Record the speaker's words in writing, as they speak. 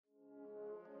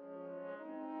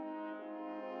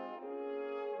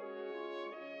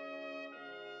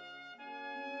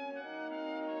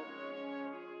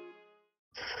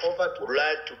over to would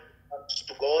like to thank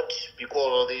to God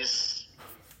because of this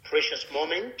precious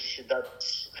moment that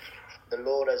the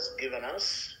Lord has given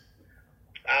us.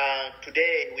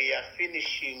 Today we are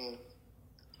finishing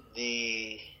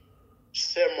the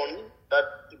sermon that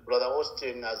Brother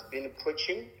Austin has been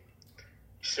preaching.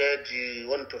 He said he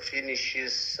wanted to finish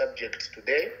his subject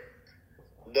today.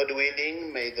 God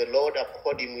willing, may the Lord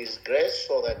accord him his grace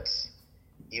so that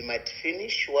he might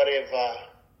finish whatever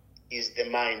is the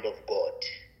mind of God.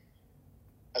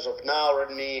 As of now,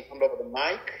 let me hand over the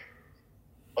mic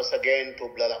once again to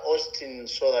Brother Austin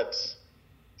so that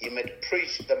he might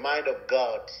preach the mind of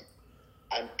God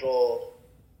unto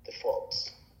the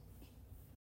folks.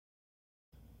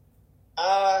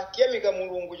 tiyamika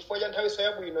mulungu chifukwa cha nthawi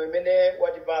yabwino imene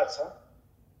watipatsa.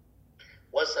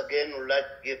 Once again, we'd like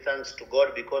to give thanks to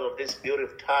God because of this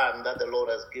beautiful time that the Lord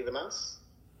has given us.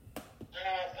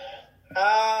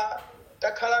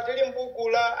 Takhala tili m'buku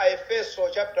la Aefeso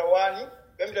chapter 1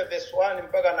 kuyambira verse 1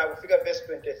 mpaka na kufika verse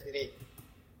 23.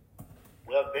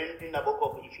 We have been in the book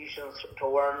of Ephesians chapter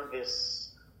 1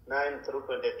 verse 9 through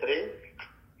 23.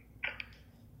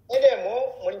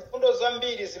 Edemo muli mfundo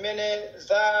zambiri zimene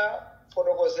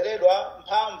zafotokozeredwa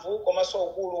mphamvu komanso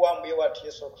ukulu wa Mbuye wathu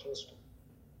Yesu Khristu.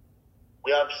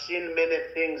 We have seen many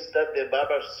things that the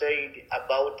Bible said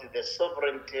about the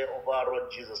sovereignty of our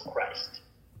Lord Jesus Christ.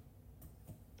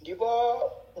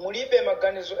 Ndipo mulibe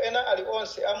maganizo ena ali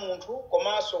onse a munthu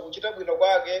komanso kuchita bwino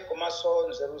kwake komanso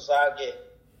nzeru zake.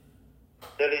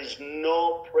 There is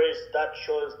no praise that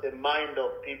shows the mind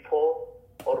of people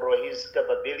or his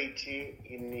capability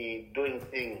in doing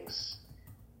things.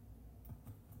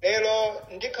 Lero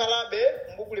ndikhalabe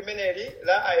m'buku limeneli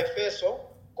la Aefeso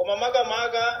koma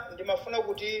makamaka ndimafuna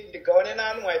kuti ndigawane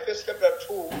nanu mu Efeso chapter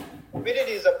 2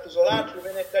 kupitiriza phunziro lathu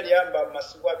limene taliyamba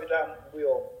masiku apita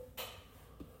m'mbuyomo.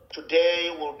 Today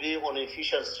will be on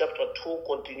Ephesians chapter 2,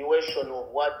 continuation of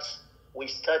what we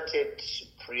started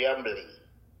preambly.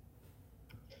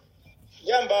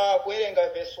 Yamba kuwerenga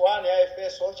verse 1 ya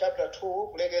Efeso chapter 2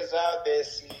 kulekeza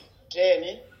verse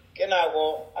 10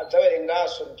 kenako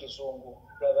adzawerenganso mchizungu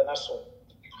brother Nason.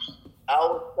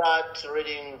 I'll start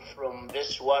reading from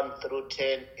verse 1 through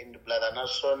 10 in Brother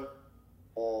Nason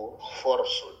who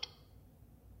foresaw.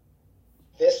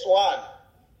 Verse 1.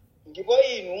 Ndipo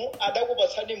inu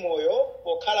adakupatsani moyo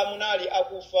pokhala munali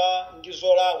akufa ndi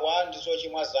zolakwa ndi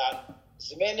zochimwa zanu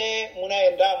zimene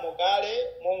munayendamo kale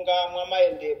monga mwa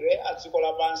mayendedwe a dziko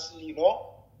lapansi lino,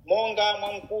 monga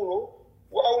mwa mkulu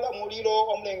wa ulamuliro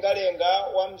wa mlengalenga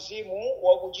wa mzimu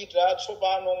wakuchita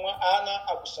tsopano mwa ana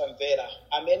akusamvera,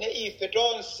 amene ife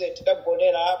tonse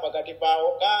tidagonera pakati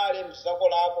pawo kale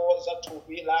mzilakolako za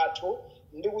thupi lathu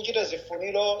ndi kuchita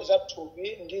zifuniro za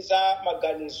thupi ndi za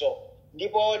maganizo.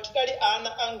 Ndipo tidali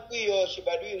ana amkwiyo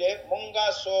chibadwire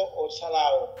monganso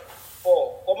otsalawo.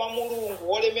 Koma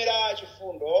Mulungu wolemera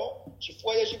chifundo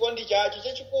chifukwa cha chikondi chake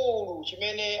chachikulu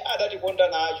chimene adatikonda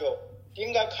nacho,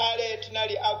 tingakhale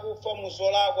tinali akufa mu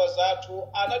zolakwa zathu,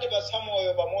 anatipatsa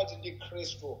moyo pamodzi ndi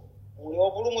Khristu, muli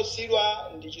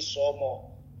opulumutsidwa ndi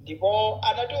chisomo. Ndipo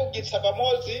anatiukitsa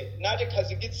pamodzi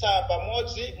natikhazikitsa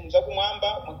pamodzi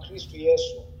mzakumwamba mwa Khristu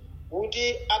Yesu,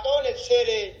 kuti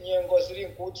akaonetsere nyengo zili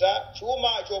nkudza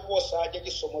chuma choposa cha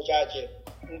chisomo chake,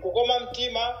 nkukoma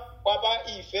mtima kwa pa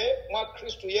ife mwa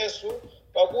Khristu Yesu,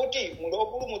 pakuti muli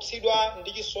opulumutsidwa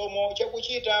ndi chisomo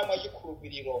chakuchita mwa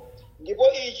chikhulupiriro.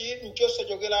 Ndipo ichi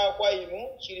nchosachokera kwa inu,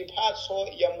 chili mphatso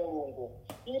ya Mulungu,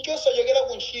 nchosachokera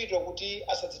ku ntchito kuti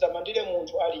asadzitamandire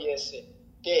munthu aliyense.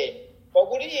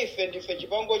 Pakuti ife ndife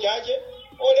chipango chake,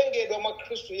 olengedwa mwa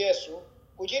Khristu Yesu,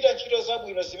 kuchita ntchito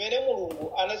zabwino zimene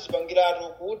Mulungu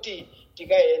anazipangiratu kuti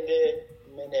tikayende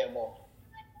m'menemo.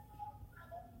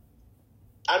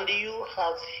 And you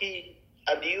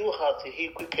hath he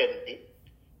quickened thee,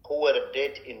 who were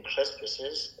dead in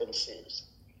trespasses and sins,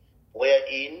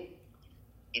 wherein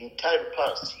in time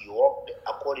past you walked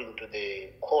according to the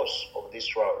course of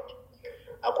this world,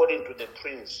 according to the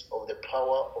prince of the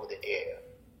power of the air,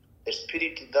 the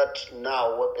spirit that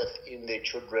now worketh in the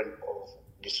children of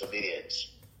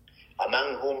disobedience,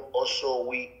 among whom also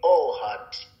we all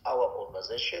had our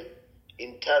conversation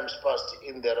in times past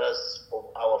in the rest of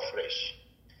our flesh,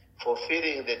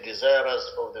 fulfilling the desires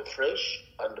of the flesh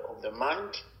and of the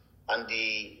mind, and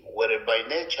were by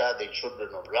nature the children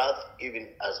of wrath, even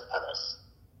as others.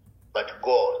 But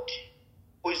God,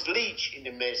 who is rich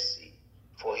in mercy,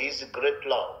 for his great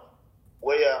love,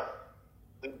 where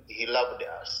he loved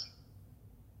us,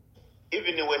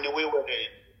 even when we were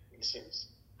in sins,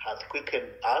 hath quickened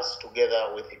us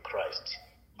together with Christ.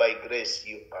 By grace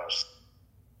you are,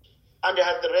 and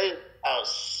hath raised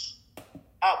us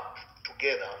up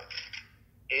together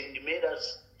and made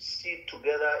us sit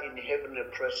together in heavenly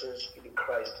places in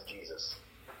Christ Jesus,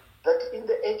 that in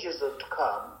the ages to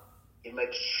come he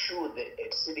might shew the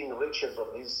exceeding riches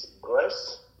of his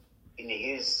grace in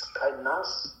his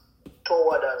kindness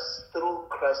toward us through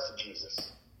Christ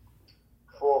Jesus.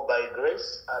 For by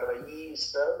grace are ye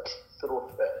saved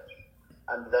through faith,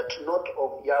 and that not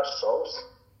of yourselves,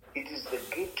 it is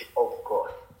the gift of God,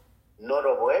 not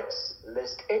of works,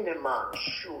 lest any man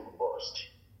should boast.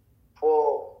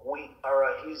 For we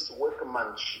are his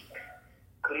workmanship,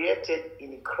 created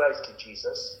in Christ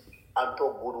Jesus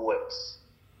unto good works,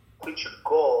 which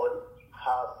God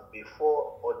hath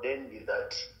before ordained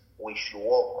that we should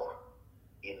walk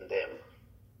in them.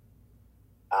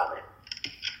 Amen.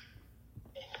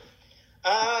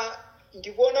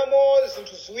 ndikuonamo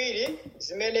zinthu ziwiri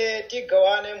zimene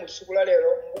tigawane mu tsiku la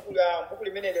lero m'buku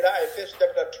limene la Efeso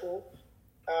chapter 2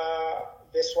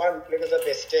 verse 1 kulekeza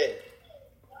verse 10.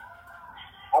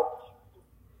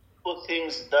 Two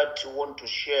things that you want to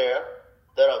share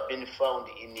that have been found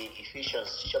in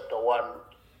Ephesians chapter 1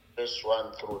 verse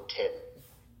 1 through 10.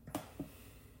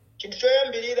 Chinthu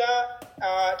choyambirira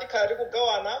tikhala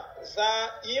tikugawana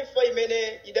za imfa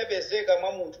imene idapezeka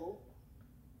mwa munthu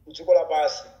m'dziko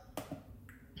lapansi.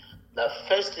 The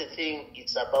first thing,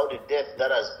 it's about the death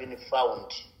that has been found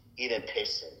in a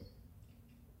person.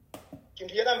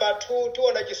 Chinthu cha namba 2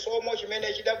 tiona chisomo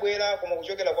chimene chidabwera koma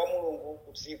kuchokera kwa Mulungu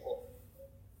ku dziko.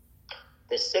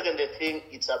 The second thing,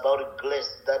 it's about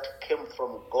grace that came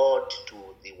from God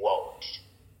to the world.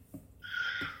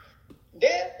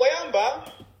 Nde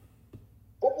poyamba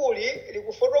bukuli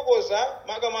likufotokoza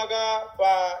makamaka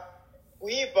pa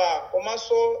kuipa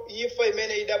komanso imfa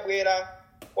imene idabwera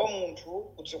kwa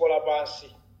munthu ku dziko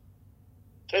lapansi.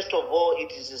 First of all,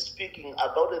 it is speaking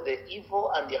about the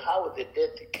evil and how the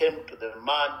death came to the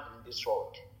man in this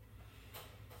world.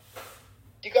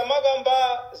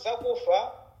 Tikamakamba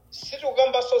zakufa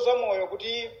sitikukambanso za moyo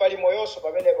kuti pali moyonso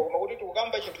pamenepo koma kuti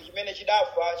tikukamba chinthu chimene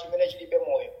chidafa chimene chilibe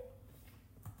moyo.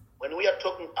 When we are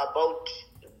talking about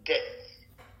death,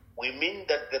 we mean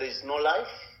that there is no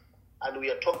life, and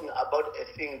we are talking about a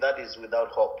thing that is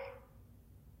without hope.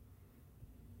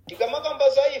 Tikamakamba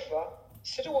za imfa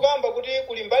sitikukamba kuti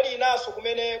kuli mbali inanso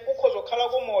kumene kukhoza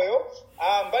kukhalako moyo,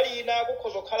 mbali ina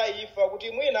kukhoza kukhala imfa,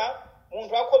 kuti mwina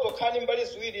munthu akhoza kukhala ndi mbali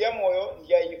ziwiri ya moyo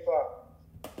ndi ya imfa.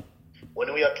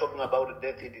 When we are talking about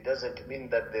death, it doesn't mean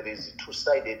that there is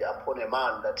two-sided upon a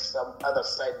man, that some other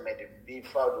side may be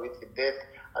found with death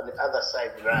and the other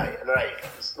side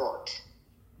life. It's not.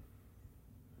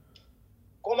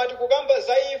 Koma tikukamba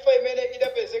za imfa imene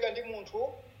idapezeka ndi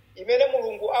munthu, imene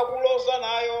Mulungu akuloza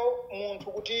nayo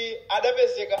munthu kuti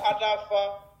adapezeka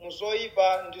atafa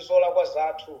muzoyipa ndi zolakwa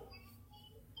zathu.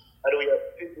 And we are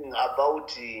speaking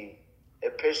about a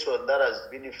person that has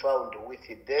been found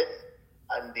with death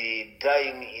and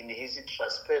dying in his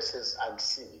trespasses and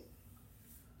sin.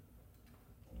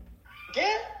 Nge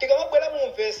tikamabwera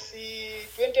mu verse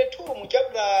 22 mu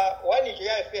chapter 1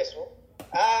 ya Efeso,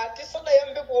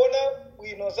 tisadayambe kuona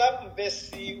bwino za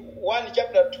verse 1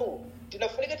 chapter 2.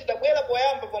 Tinafunika titabwera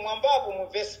poyamba pamwambapo mu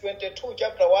verse 22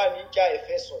 chapter 1 cha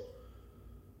Efeso.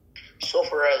 So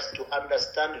for us to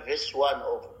understand verse 1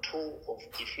 of 2 of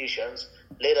Ephesians,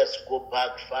 let us go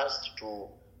back first to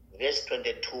verse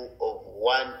 22 of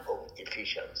 1 of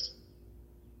Ephesians.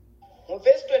 Mu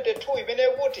verse 22 imene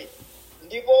kuti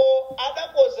ndipo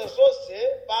adakonza zonse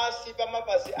pansi pa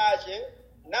mapazi ake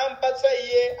nampatsa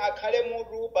iye akhale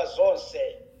mutu pa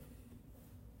zonse.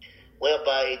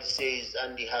 Whereby it says,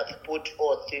 and he hath put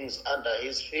all things under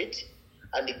his feet,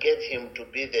 and he gave him to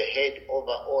be the head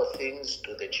over all things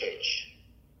to the church.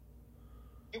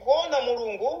 Tikuona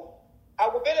Mulungu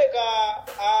akupereka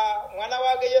mwana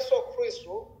wake Yesu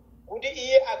Khristu kuti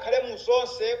iye akhale mu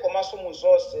zonse komanso mu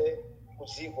zonse ku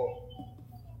dziko.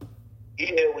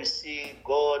 Here we see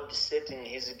God setting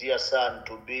his dear son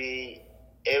to be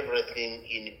everything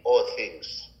in all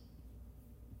things.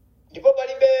 Ndipo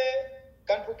palibe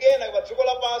kanthu kena pa dziko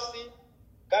lapansi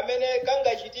kamene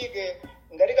kangachitike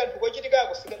ngati kanthu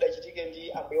kochitikako sikadachitike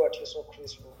ndi Ambuye wathu Yesu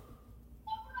Khristu.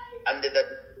 And that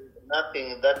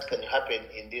nothing that can happen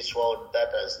in this world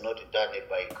that is not done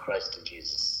by Christ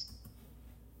Jesus.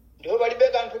 Ndipo palibe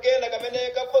kanthu kena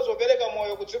kamene kakhoza kupereka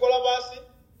moyo ku dziko lapansi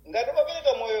ngati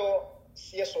umapereka moyo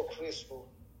si Yesu Khristu.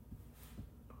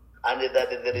 And that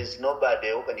there is nobody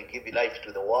who can give life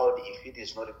to the world if it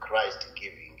is not Christ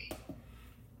giving.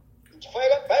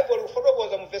 Chifukwa Bible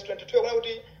kufotokoza mu verse 22 kuna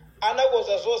kuti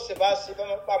anakonza zonse basi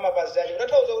pa mapazi ake.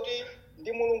 Kutanthauza kuti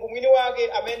ndi Mulungu mwini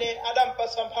wake amene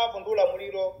adampatsa mphamvu ndi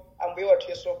ulamuliro Ambuye wathu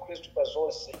Yesu Khristu pa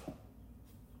zonse.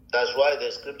 That's why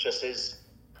the scripture says,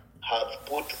 hath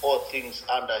put all things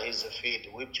under his feet,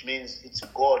 which means it's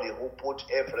God who put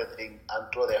everything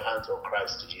unto the hands of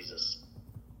Christ Jesus.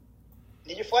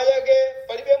 Ndi chifukwa chake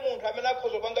palibe munthu amene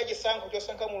akhoza kupanga chisankho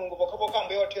chosankha mulungu pokhapokha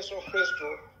Ambuye wathu Yesu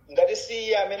Khristu ngati si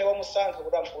iye amene wamusankha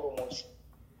kuti ampulumutse.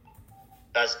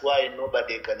 That's why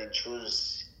nobody can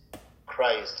choose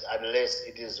Christ unless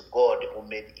it is God who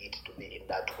made it to be in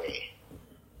that way.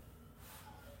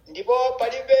 Ndipo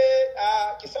palibe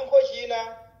chisankho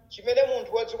china chimene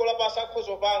munthu wa dziko lapansi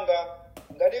akhoza kupanga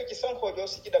ngati chisankhocho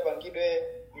sichidapangidwe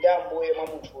ndi Ambuye mwa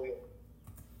munthuyo.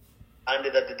 And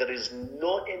that there is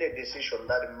no any decision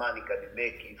that man can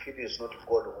make if it is not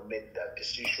God who made that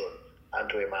decision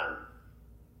unto a man.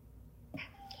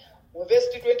 Mu verse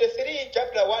 23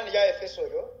 chapter 1 ya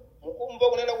Efesoyo mukumva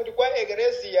kunena kuti kwa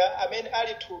eklezia amene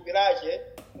ali thupi lake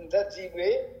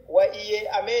mdzadzidwe wa iye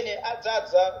amene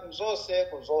adzadza mzonse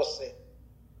ku zonse.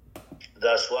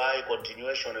 That's why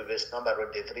continuation of verse number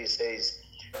 23 says,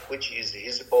 which is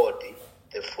his body,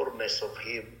 the fullness of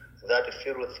him that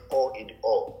filleth all in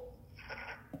all.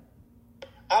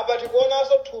 Apa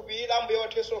tikuonanso thupi la Ambuye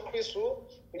wathu Yesu Khristu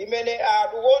limene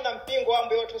tikuona mpingo wa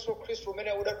Ambuye wathu Yesu Khristu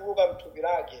umene udatuluka mthupi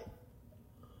lake.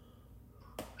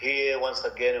 Here once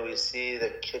again we see the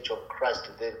church of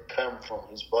Christ that came from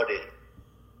his body.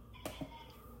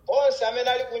 Onse amene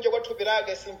ali kunja kwa thupi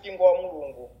lake si mpingo wa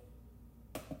Mulungu.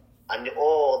 And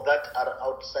all that are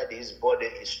outside his body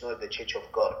is not the church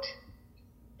of God.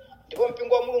 Ndipo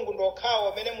mpingo wa Mulungu ndi okhawo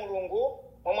amene Mulungu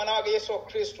mwa mwana wake Yesu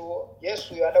Khristu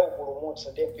Yesuyo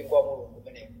adawupulumutsa ndi mpingo wa Mulungu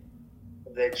umenewu.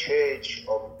 The church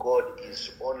of God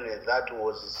is only that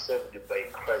was saved by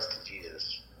Christ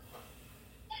Jesus.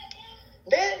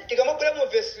 Then tikamabwera mu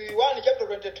verse 1 chapter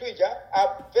 22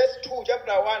 verse 2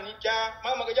 chapter 1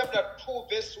 mama chapter 2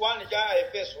 verse 1 cha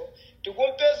Efeso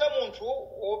tikumpeza munthu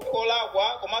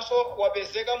olakwa komanso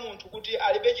wapezeka munthu kuti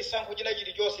alibe chisankho china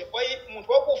chilichonse kwa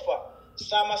munthu wakufa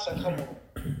samasankha Mulungu.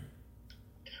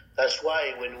 That's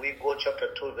why when we go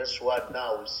chapter 2 verse 1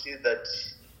 now we see that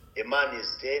a man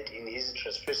is dead in his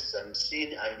trespasses and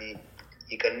sin and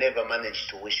he can never manage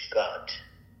to wish God.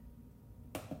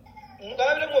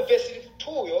 Ngapita mu verse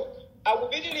 2 yo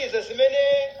akupitiriza zimene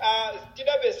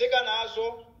tidapezeka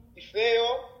nazo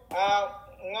ifeyo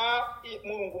mwa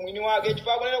Mulungu mwini wake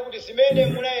chifukwa kunena kuti zimene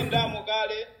munayendamo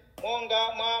kale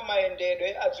monga mwa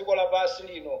mayendedwe a dziko lapansi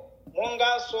lino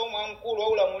monganso mwa mkulu wa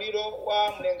ulamuliro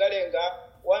wa mlengalenga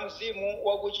wa mzimu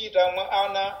wakuchita mwa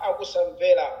ana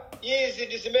akusamvera. Izi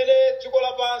ndi zimene dziko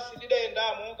lapansi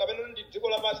lidayendamo kapena ndi dziko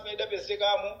lapansi limene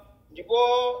lidapezekamo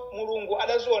ndipo Mulungu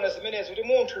adaziona zimenezi kuti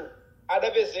munthu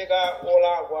adapezeka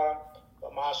olakwa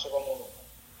pamaso pa Mulungu.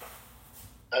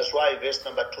 That's why verse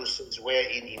number 2 says,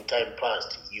 wherein in time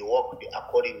past he walked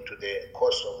according to the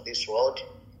course of this world,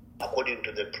 according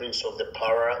to the prince of the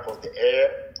power of the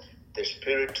air, the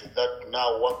spirit that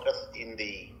now worketh in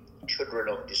the children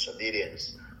of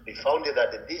disobedience. We found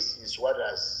that this is what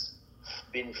has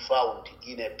been found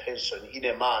in a person, in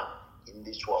a man in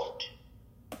this world.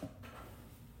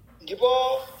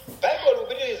 Ndipo Bible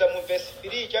kupitiriza mu verse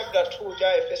 3 chapter 2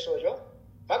 cha Efesoyo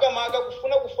makamaka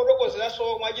kufuna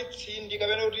kufotokozeranso mwachitsindi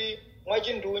kapena kuti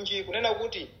mwachindunji kunena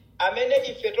kuti amene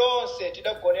ife tonse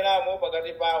tidagoneramo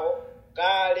pakati pawo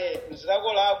kale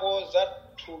mzilakolako za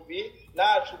thupi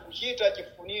lathu kuchita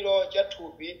chifuniro cha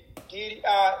thupi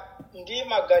ndi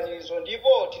maganizo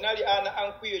ndipo tinali ana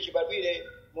amkwiyo chibadwire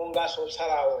monganso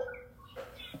otsalawo.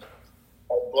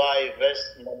 Why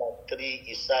verse number 3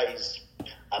 it says,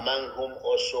 among whom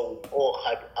also we all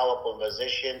had our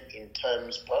conversation in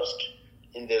times past,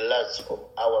 in the lusts of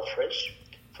our flesh,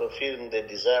 fulfilling the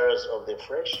desires of the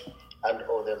flesh and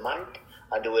of the mind,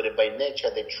 and were by nature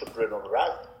the children of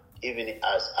wrath, even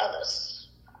as others.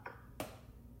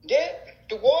 Nde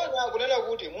tikuona kunena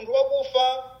kuti munthu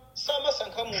wakufa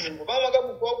samasankha Mulungu pamaka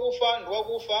munthu wakufa ndi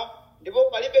wakufa ndipo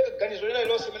palibe kaganizo lina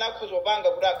lilonse limene akhoza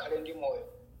kupanga kuti akhale ndi moyo.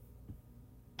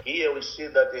 Here we see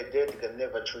that a dead can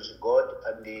never choose God,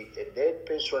 and a dead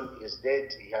person is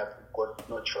dead, he has got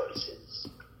no choices.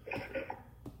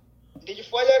 Ndi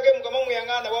chifukwa chake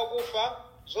mukamamuyang'ana wakufa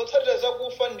zotsatira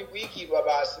zakufa ndi kuyikidwa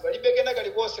basi palibe kena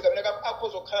kalikonse kamene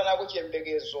akhoza kukhala nako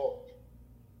chiyembekezo.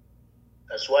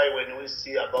 That's why when we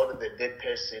see about the dead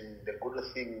person, the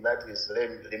good thing that is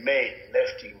remain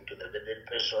left him to the dead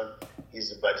person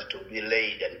is but to be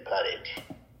laid and buried.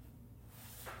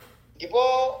 Ndipo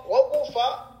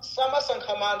wakufa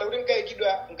samasankha manda kuti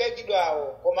nkayikidwawo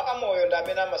koma amoyo ndi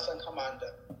amene amasankha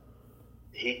manda.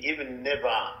 He even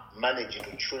never managed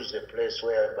to choose a place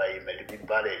whereby he may be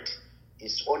buried.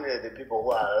 It's only the people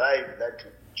who are alive that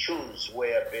choose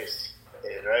where best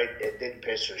a dead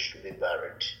person should be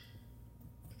buried.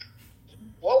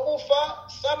 wakufa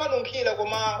samanunkhira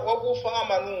koma wakufa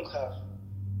amanunkha.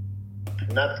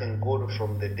 Nothing good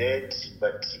from the dead,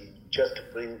 but just to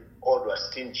bring odor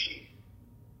stingy.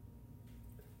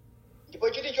 Ndipo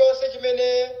chilichonse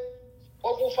chimene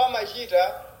wakufa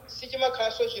amachita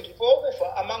sichimakhalanso chinthu, ndipo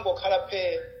wakufa amangokhala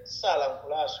phe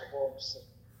salankhulaso konse.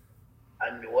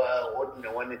 And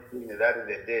one thing that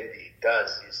the dead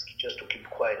does is just to keep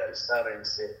quiet and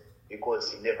silence,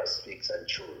 because he never speaks and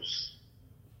chews.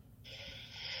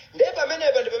 Ndiye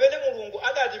pamenepa ndi pamene Mulungu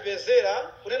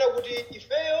adatipezera kunena kuti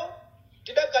ifeyo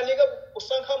tidakanika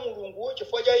kusankha Mulungu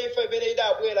chifukwa cha imfa imene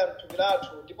idabwera m'thupi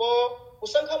lathu, ndipo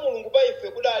kusankha Mulungu pa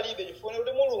ife kudalibe chifukwa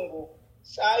kuti Mulungu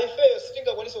ifeyo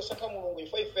sitingakwanise kusankha Mulungu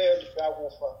chifukwa ifeyo ndife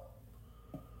akufa.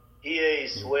 Here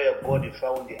is where God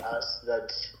found us,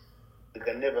 that we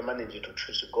can never manage to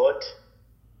choose God,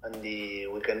 and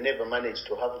we can never manage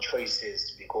to have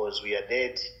choices because we are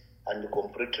dead and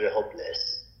completely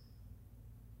hopeless.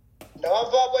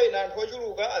 Ndawavapo ina anthu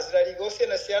ochuluka azilaliki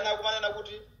osiyanasiyana akumanena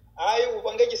kuti ayi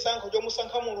upange chisankho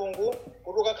chomusankha Mulungu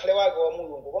kuti ukakhale wake wa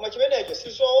Mulungu, koma chimenecho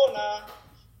sizoona.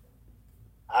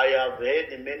 I have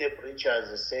heard many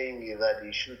preachers saying that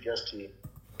you should just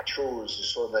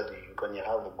choose so that you can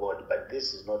have God, but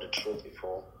this is not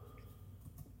truthful.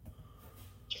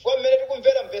 Chifukwa mmene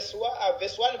tikumvera verse 1,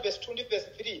 verse 2 ndi verse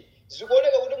 3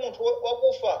 zikuoneka kuti munthu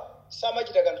wakufa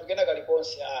samachita kanthu kena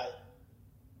kalikonse ayi.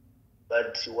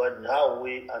 But how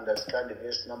we understand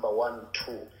verse number 1,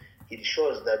 2, it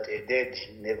shows that a dead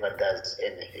never does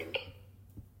anything.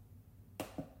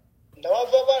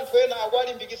 Ndawavapo anthu ena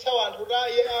akuwalimbikitsa anthu kuti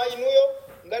inuyo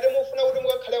ngati mufuna kuti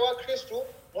mukakhale wa Khristu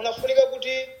munafunika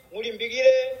kuti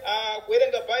mulimbikire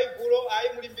kuwerenga Baibulo,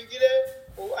 mulimbikire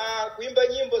kuimba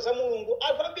nyimbo za Mulungu.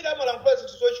 Anthu ambiri amalankhula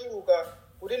zinthu zochuluka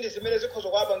kuti ndi zimene zikhoza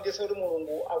kuwapangitsa kuti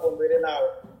Mulungu akondwere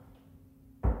nawo.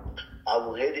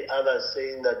 I've heard others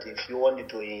saying that if you want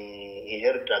to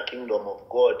inherit the kingdom of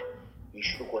God, you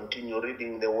should continue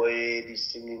reading the word,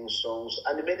 singing songs,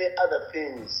 and many other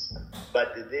things.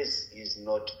 But this is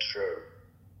not true.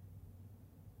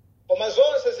 Koma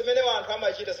zonse zimene anthu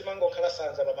amachita zimangokhala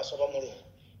sanza pamaso pa Mulungu.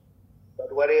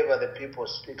 But whatever the people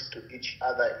speaks to each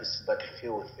other is but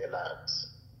filthy lies.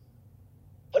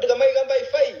 Kodi kamayikamba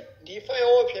ifayi ndi ifa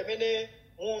yoopsa imene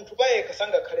munthu payekha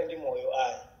sangakhale ndi moyo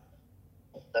ayi.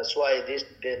 That's why this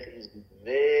death is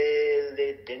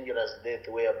very dangerous death,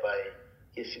 whereby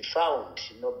if you found,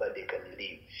 nobody can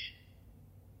live.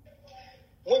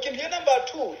 Muchinthu namba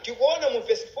 2 tikuona mu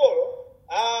verse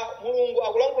 4 Mulungu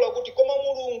akulankhula kuti koma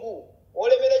Mulungu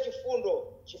wolemera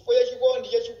chifundo chifukwa cha chikondi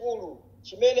chachikulu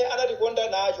chimene anatikonda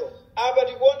nacho. Apa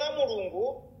tikuona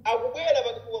Mulungu akubwera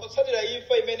pakutsatira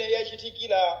imfa imene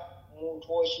yachitikira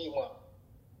munthu wochimwa.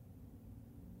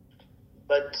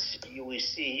 But you will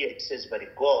see here it says, but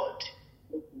God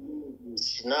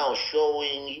is now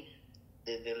showing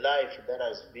the life that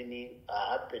has been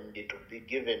happened to be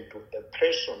given to a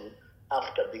person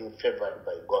after being favored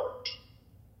by God.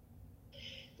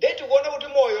 Ndiye tikuona kuti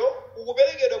moyo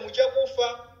ukuperekedwa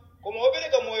muchakufa, koma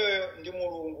wopereka moyoyo ndi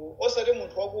Mulungu, osati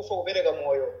munthu wakufa kupereka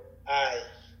moyo ayi.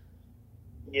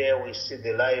 Here we see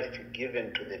the life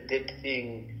given to the dead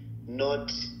thing,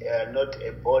 not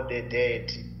a body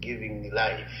dead giving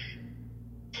life.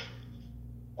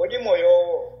 Kodi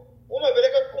moyowo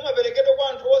umaperekedwa kwa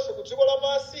anthu onse ku dziko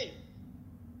lapansi?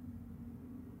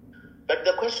 But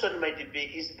the question might be,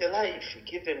 is the life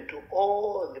given to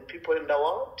all the people in the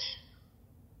world?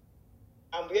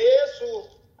 Ambuye Yesu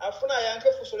afuna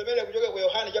ayankhe funso limene kuchoka ku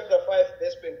Yohane chapter 5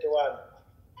 verse 21.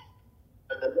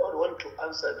 And the Lord wants to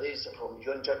answer this from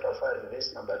John chapter 5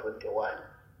 verse number 21.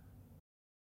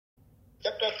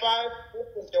 Chapter 5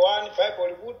 verse 21 Bible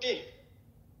likuti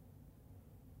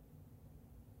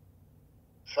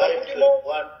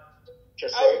 5:21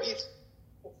 just says,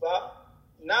 kufa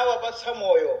nawo apatsa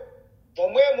moyo,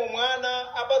 momwemo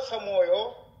mwana apatsa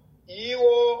moyo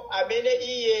iwo amene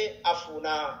iye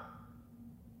afuna.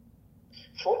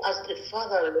 for as the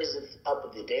Father raiseth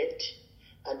up the dead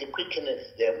and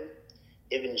quickeneth them,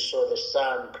 even so the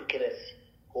Son quickeneth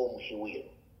whom he will.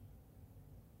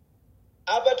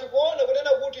 Apa tikuona kunena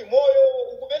kuti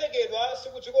moyo ukuperekedwa si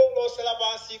ku dziko lonse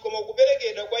lapansi, koma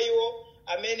ukuperekedwa kwa iwo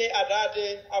amene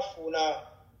Atate afuna.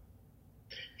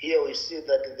 Here we see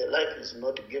that the life is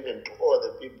not given to all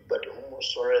the people, but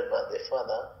whomsoever the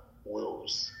Father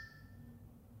wills.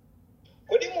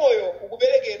 Kodi moyo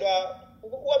ukuperekedwa,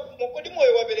 kodi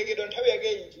moyo waperekedwa nthawi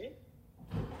yake iti?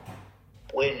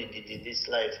 When did this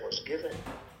life was given?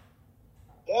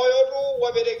 Moyo tu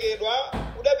waperekedwa,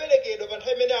 udaperekedwa pa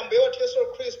nthawi imene Ambuye wathu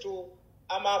Yesu Khristu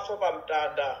amafa pa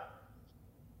mtanda.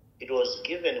 It was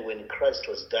given when Christ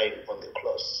was dying on the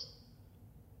cross.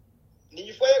 Ndi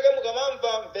chifukwa yake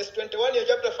mukamamva verse 21 ya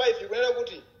chapter 5 ikunena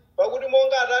kuti pakuti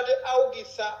monga atate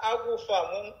aukitsa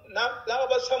akufa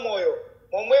napatsa moyo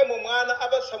momwemo mwana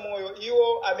apatsa moyo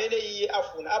iwo amene iye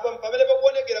afuna. Apa pamene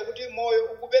pakuonekera kuti moyo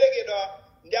ukuperekedwa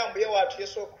ndi Ambuye wathu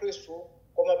Yesu Khristu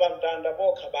koma pamtanda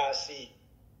pokha basi.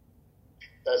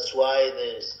 That's why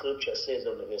the scripture says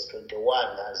on verse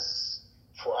 21, as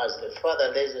the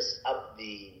Father raises up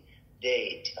the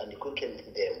dead and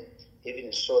quickeneth them,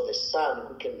 even so the Son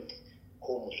quickeneth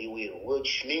whom he will,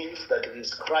 which means that it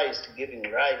is Christ giving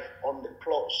life on the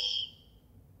cross.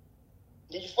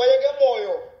 Ndichifukwa chake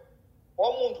moyo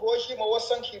wa munthu wochimwa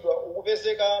wosankhidwa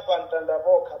ukupezeka pamtanda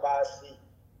pokha basi.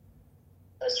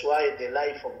 That's why the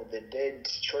life of the dead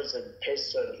chosen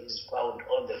person is found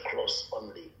on the cross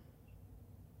only.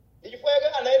 Ndichifukwa chake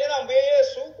anayenera Ambuye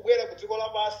Yesu kubwera ku dziko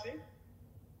lapansi.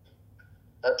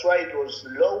 That's why it was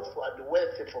lawful and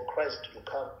worthy for Christ to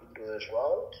come into this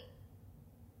world.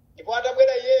 Ndipo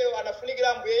atabwera iyeyo anafunikira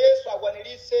Ambuye Yesu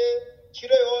akwaniritse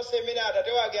ntchito yonse imene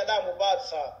atate wake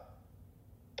adamupatsa.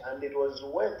 And it was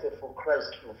worthy for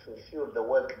Christ to fulfill the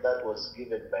work that was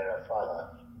given by our Father.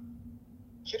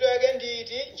 Ntchito yake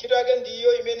nditi, ntchito yake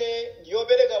ndiyo imene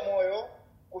ndiyopereka moyo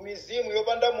ku mizimu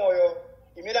yopanda moyo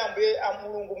imene Ambuye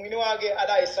Mulungu mwini wake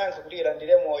adayisankha kuti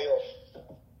ilandire moyo.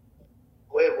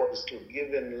 Where was to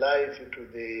give life to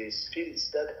the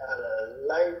spirits that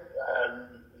are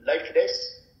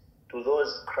lifeless, to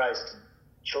those Christ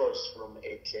chose from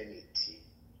eternity.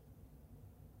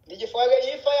 Ndichifukwa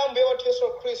chake imfa ya Ambuye wathu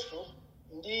Yesu Khristu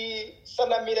ndi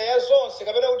sanamira ya zonse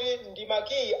kapena kuti ndi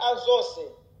makiyi a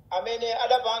zonse amene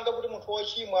adapanga kuti munthu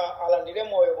wochimwa alandire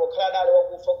moyo pokhala adali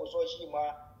wakufa ku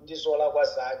zochimwa ndi zolakwa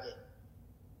zake.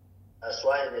 That's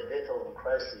why the death of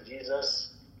Christ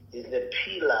Jesus is the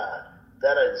pillar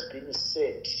that has been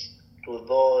set to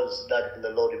those that the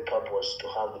Lord purposed to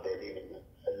have the living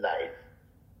life.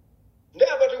 Ndi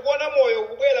apa tikuona moyo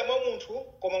kubwera mwa munthu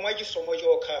koma mwa chisomo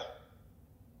chokha.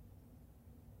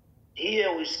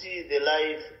 Here we see the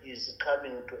life is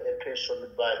coming to a person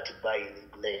but by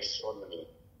the grace only.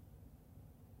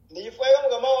 Ndichifukwa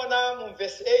mukamaona mu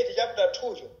verse 8 chapter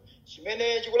 2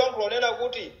 chimene chikulankhula onena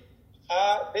kuti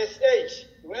verse 8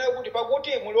 ikunena kuti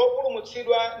pakuti muli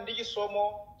wopulumutsidwa ndi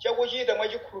chisomo chakuchita mwa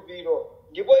chikhulupiriro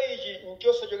ndipo ichi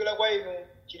nchosachokera kwa inu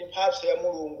chili mphatso ya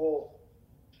Mulungu.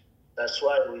 That's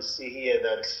why we see here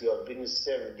that you have been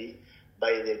saved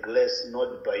by the grace,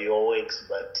 not by your works,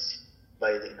 but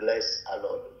by the grace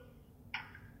alone.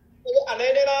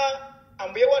 Anayenera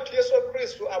Ambuye wathu Yesu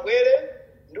Khristu abwere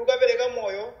ndi kukapereka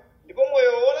moyo ndipo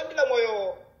moyo wolandira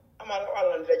moyo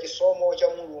amalandira chisomo cha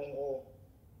Mulungu.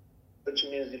 Which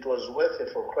means it was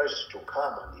worthy for Christ to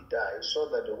come and die so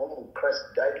that whom Christ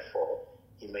died for,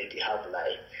 he might have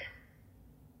life.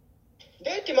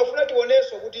 Ndiye timafuna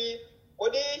tionenso kuti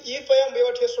kodi imfa ya Ambuye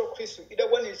wathu Yesu Khristu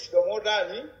idakwaniritsidwa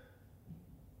motani?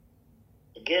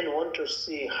 Again, we want to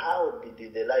see how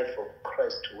did the life of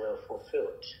Christ were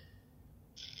fulfilled.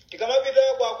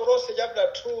 Tikamapita kwa Kolose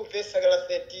chapter 2 verse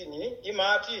 13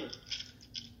 imati.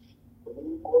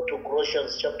 When we go to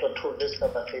Colossians chapter 2 verse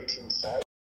number 13 side.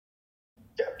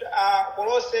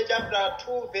 Kolose chapter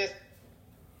 2 verse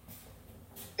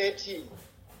 13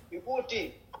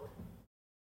 ikuti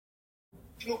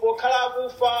tinokhala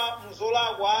akufa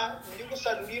mzolakwa ndi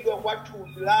kusadulidwa kwa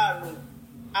thupi lanu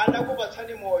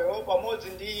adakupatsani moyo pamodzi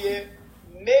ndi iye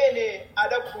mmene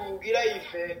adakhululukira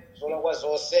ife zolakwa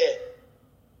zonse.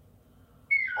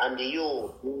 And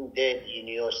you, being dead in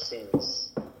your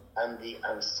sins and the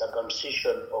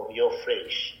uncircumcision of your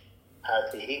flesh,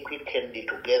 hath he quickened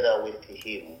together with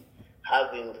him,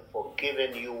 having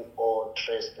forgiven you all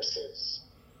trespasses.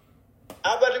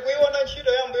 Apa tikuiona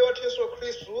ntchito ya Ambuye wathu Yesu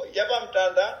Khristu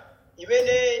yapamtanda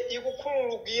imene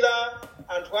ikukhululukira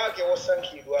anthu ake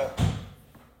osankhidwa.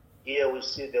 Here we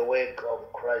see the work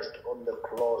of Christ on the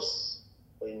cross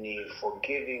in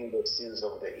forgiving the sins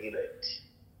of the elect.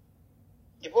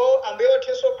 Ndipo Ambuye wathu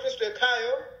Yesu Khristu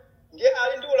yekhayo ndiye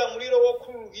ali ndi ulamuliro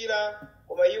wokhululukira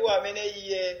koma iwo amene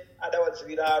iye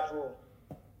adawadziwiratu.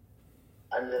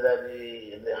 And that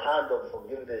the hand of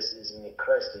forgiveness is in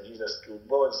Christ Jesus to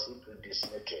those he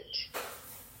predestinated.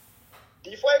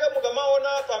 Ndichifukwa mukamaona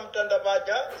pamtanda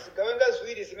paja zigawenga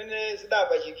ziwiri zimene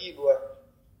zidapachikidwa.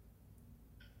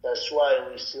 That's why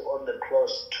we see on the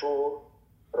cross two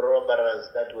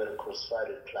robbers that were crucified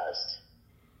with Christ.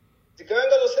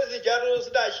 Zigawenga zonse zijatu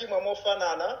zidachimwa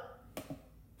mofanana.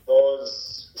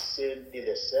 Those sinned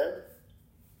the same.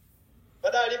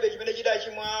 Padalibe chimene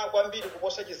chidachimwa kwambiri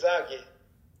kuposa chizake.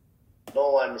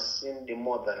 No one sinned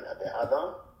more than the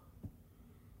other.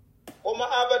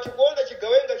 Koma apa tikuona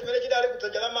chigawenga chimene chidali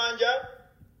kudzanja lamanja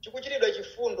chikuchitidwa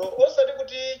chifundo osati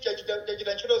kuti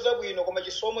chachita ntchito zabwino koma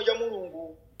chisomo cha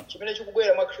mulungu chimene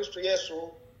chikubwera mwa khristu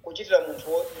yesu kuchitira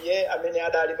munthu iye amene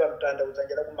adali pa mtanda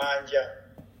kudzanja lakumanja.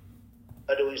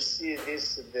 But we see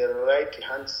this, the right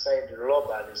hand side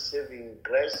robber receiving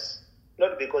grace,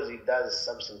 not because he does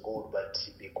something good, but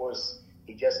because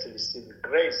he just received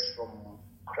grace from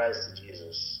Christ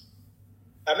Jesus.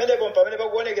 Amenepo pamene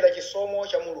pakuonekera chisomo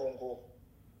cha mulungu.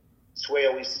 It's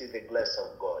where we see the grace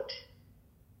of God.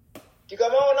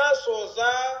 Tikamaonanso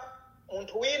za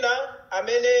munthu wina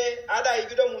amene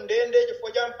adayikidwa mu ndende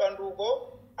chifukwa cha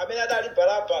mpanduko amene adali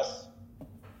Barabbas.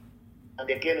 And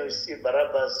again we see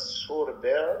Barabbas who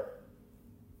rebelled.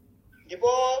 Ndipo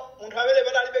munthu amene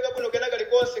padalibe kabwino kena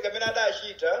kalikonse kamene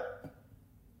adachita.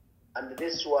 And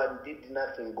this one did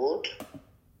nothing good.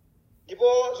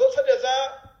 Ndipo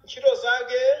zotsatira ntchito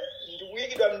zake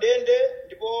ndikuyikidwa mndende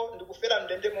ndipo ndikufera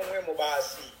mndende momwemo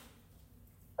basi.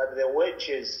 But the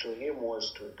wages to him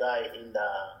was to die in the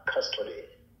custody.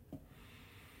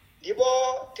 Ndipo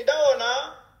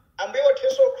tidaona ambuye wathu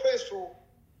Yesu Khristu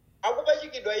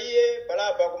akupachikidwa iye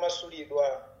Baraba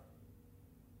kumasulidwa.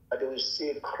 But we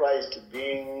see Christ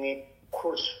being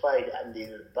crucified and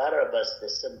Barabbas the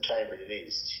same time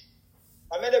released.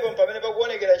 Pamenepo pamene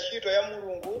pakuonekera ntchito ya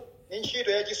mulungu ni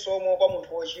ntchito ya chisomo kwa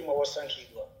munthu wochimwa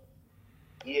wosankhidwa.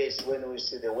 Yes, when we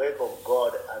see the work of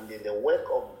God and the work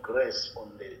of grace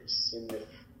on the sinner,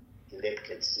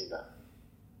 elected sinner.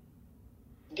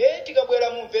 Ndiye tikabwera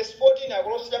mu verse 14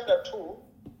 Acts chapter 2,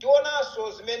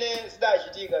 tionanso zimene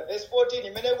zidachitika. Verse 14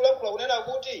 imene kulankhula kunena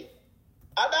kuti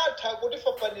adatha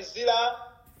kutifafanizira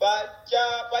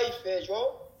pa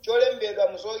ifecho cholembedwa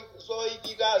mu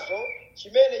zoyikikazo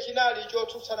chimene chinali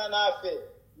chotsutsana nafe,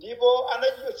 ndipo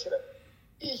anachichotsera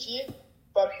ichi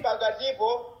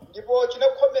pakatipo, ndipo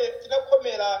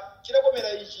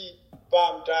chinakomera ichi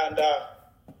pa mtanda.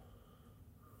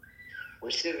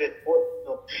 We see the quote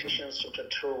of Ephesians chapter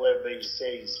 2 where it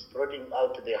says, blotting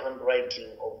out the handwriting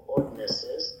of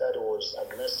ordinances that was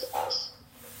against us,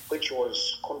 which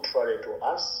was contrary to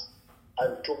us,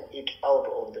 and took it out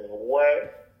of the way,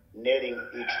 nailing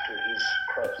it to his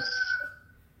cross.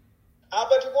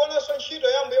 Apa tikuonanso ntchito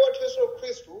ya mbuye wathu Yesu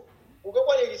Khristu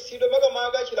kukakwaniritsidwa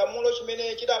makamaka chilamulo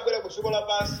chimene chidabwera ku dziko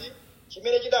lapansi,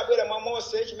 chimene chidabwera mwa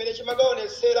Mose, chimene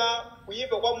chimakaonetsera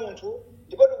kuyipa kwa munthu,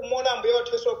 ndipo tikumuona mbuye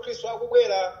wathu Yesu Khristu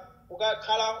akubwera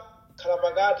kukakhala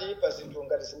pakati pa zinthu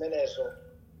ngati zimenezo.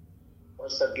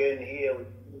 Once again here we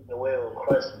see the way of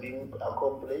Christ being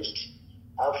accomplished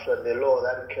after the law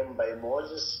that came by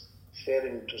Moses,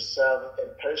 failing to serve a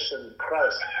person.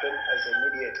 Christ came as a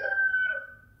mediator.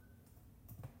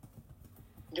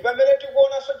 Ndi pamene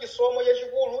tikuonanso chisomo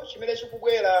chachikulu chimene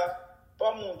chikubwera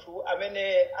pa munthu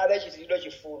amene adachitiridwa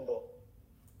chifundo.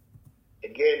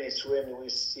 Again, it's when we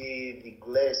see the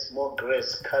grace, more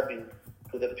grace coming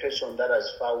to the person that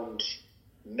has found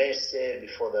mercy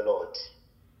before the Lord.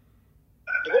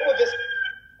 Ndipo mu verse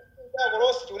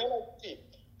Acts tikunena kuti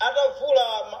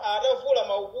atavula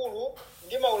maukulu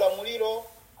ndi maulamuliro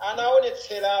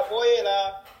anaonetsera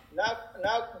poyera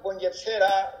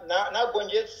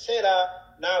nagonjetsera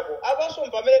nako.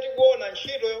 Apanso pamene tikuona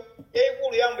ntchito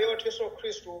yayikulu ya mbuye wathu Yesu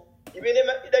Khristu imene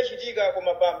idachitika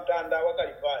koma pa mtanda wa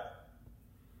Kalvari.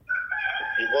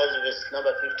 Because verse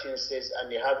number 15 says,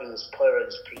 and having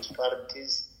spoiled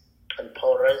principalities and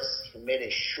powers, he made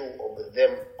a show of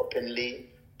them openly,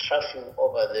 triumphing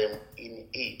over them in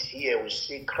it. Here we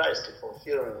see Christ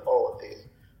fulfilling all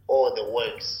the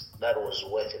works that was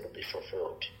worthy to be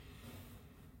fulfilled.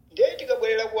 Ndiye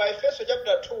tikabwerera ku Efeso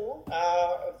chapter 2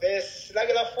 verse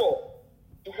lake la 4,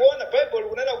 tikuona Bible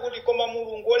kunena kuti koma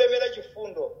mulungu olemera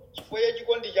chifundo chifukwa cha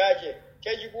chikondi chake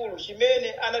chachikulu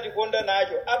chimene anatikonda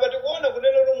nacho. Apa tikuona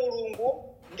kunena kuti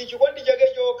mulungu ndi chikondi chake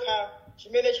chokha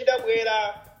chimene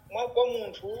chidabwera kwa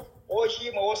munthu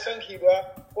wochimwa wosankhidwa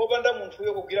popanda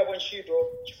munthuyo kugwirapo ntchito,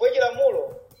 chifukwa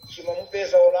chilamulo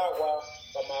chimamupeza olakwa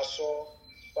pamaso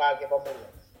pake pa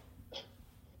mulungu.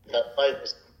 That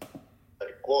Bible,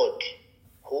 God,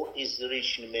 who is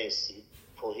rich in mercy,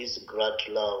 for his great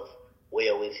love,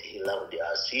 wherewith he loved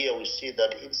us. Here we see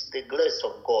that it's the grace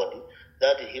of God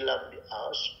that he loved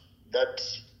us, that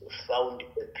found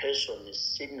a person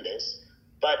sinless,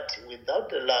 but without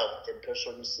the love, a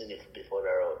person sinneth before the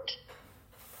Lord.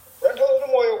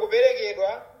 Moyo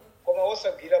kuperekedwa koma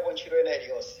osagwirapo ntchito ena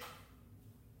iliyonse.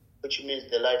 Which means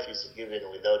the life is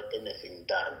given without anything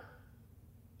done.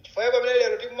 Chifukwa pamene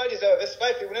lero tikumaliza verse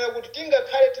 5 kunena kuti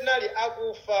tingakhale tinali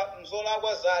akufa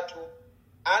m'zolakwa zathu,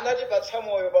 anatipatsa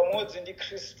moyo pamodzi ndi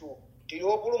Khristu, tili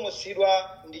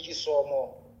opulumutsidwa ndi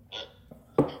chisomo.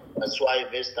 That's why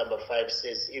verse number 5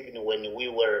 says, even when we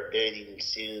were dead in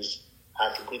sins,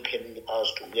 hath quickened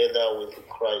us together with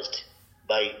Christ.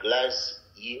 By grace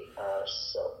ye are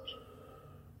saved.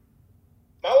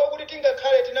 mawu akuti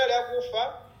tingakhale tinali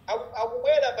akufa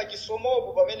akubwera pa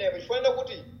chisomopo pamenepo chifukwa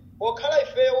kuti pokhala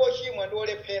ifeyo wochimwa ndi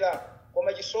olephera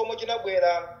koma chisomo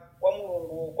chinabwera kwa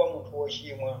mulungu kwa munthu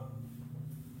wochimwa.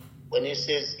 When he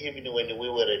says, even when we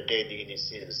were dead in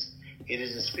sins, it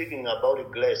is speaking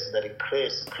about grace, that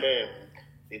grace came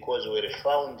because we were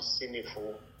found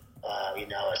sinful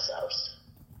in ourselves.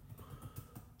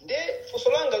 Ndi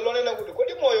funso langa lonena kuti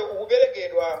kodi moyo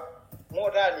ukuperekedwa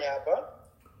motani apa?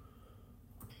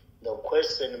 The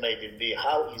question might be,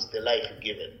 how is the life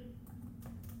given?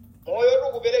 Moyo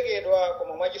ukuperekedwa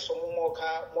koma mwachisomo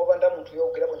mokha mopanda munthu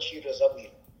yogwirapo ntchito zabwino.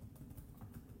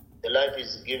 The life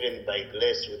is given by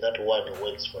grace without one who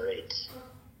works for it.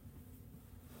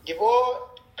 Ndipo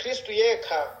Khristu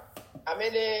yekha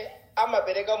amene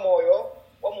amapereka moyo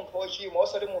wa munthu wochimwa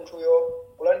osati munthuyo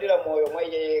kulandira moyo mwa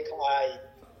iye yekha ayi.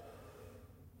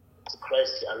 It's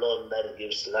Christ alone that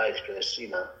gives life to a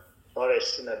sinner, not a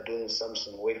sinner doing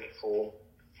something wakeful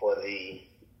for the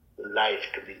life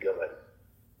to be given.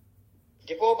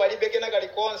 Ndipo palibe kena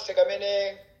kalikonse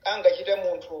kamene angachite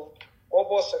munthu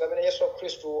koposa kamene Yesu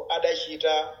Khristu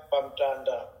adachita pa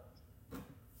mtanda.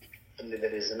 And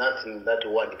there is nothing that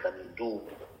one can do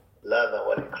rather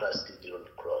what Christ did on the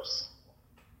cross.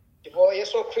 Ndipo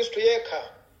Yesu Khristu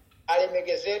yekha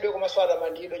alemekezedwe komanso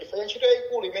atamandidwe chifukwa cha ntchito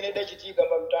yayikulu imene idachitika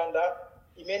pa mtanda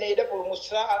imene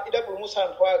idapulumutsa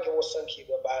anthu ake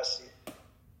osankhidwa basi.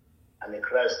 And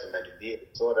Christ might be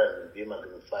exalted and be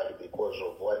magnified because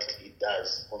of what he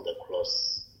does on the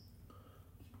cross.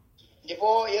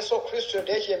 Ndipo Yesu Khristu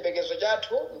ndiye chiyembekezo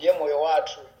chathu, ndiye moyo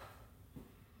wathu.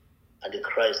 And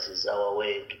Christ is our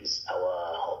way, is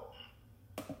our hope.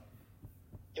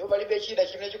 Ndipo palibe china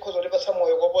chimene chikhoza kutipatsa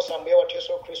moyo koposa Ambuye wathu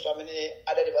Yesu Khristu amene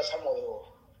adatipatsa moyo.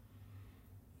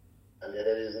 And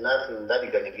there is nothing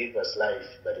that can give us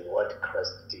life but what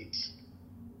Christ did.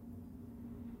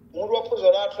 Mutu wa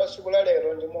phunziro lathu la tsiku la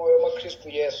lero ndi moyo mwa Khristu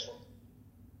Yesu.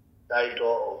 Title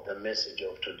of the message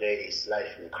of today is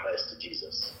Life in Christ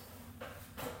Jesus.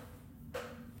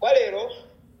 Kwa lero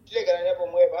tilekerana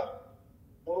pomwepa,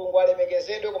 Mulungu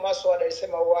alemekezedwe komanso adalitse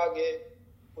mawu ake,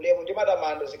 ulemu ndi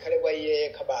matamando zikhale kwa iye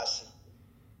yekha basi.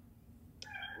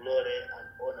 Glory and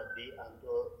honor be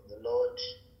unto the Lord,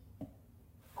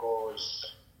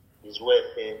 because he's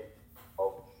worthy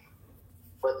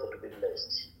to be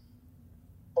blessed.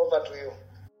 Over to you.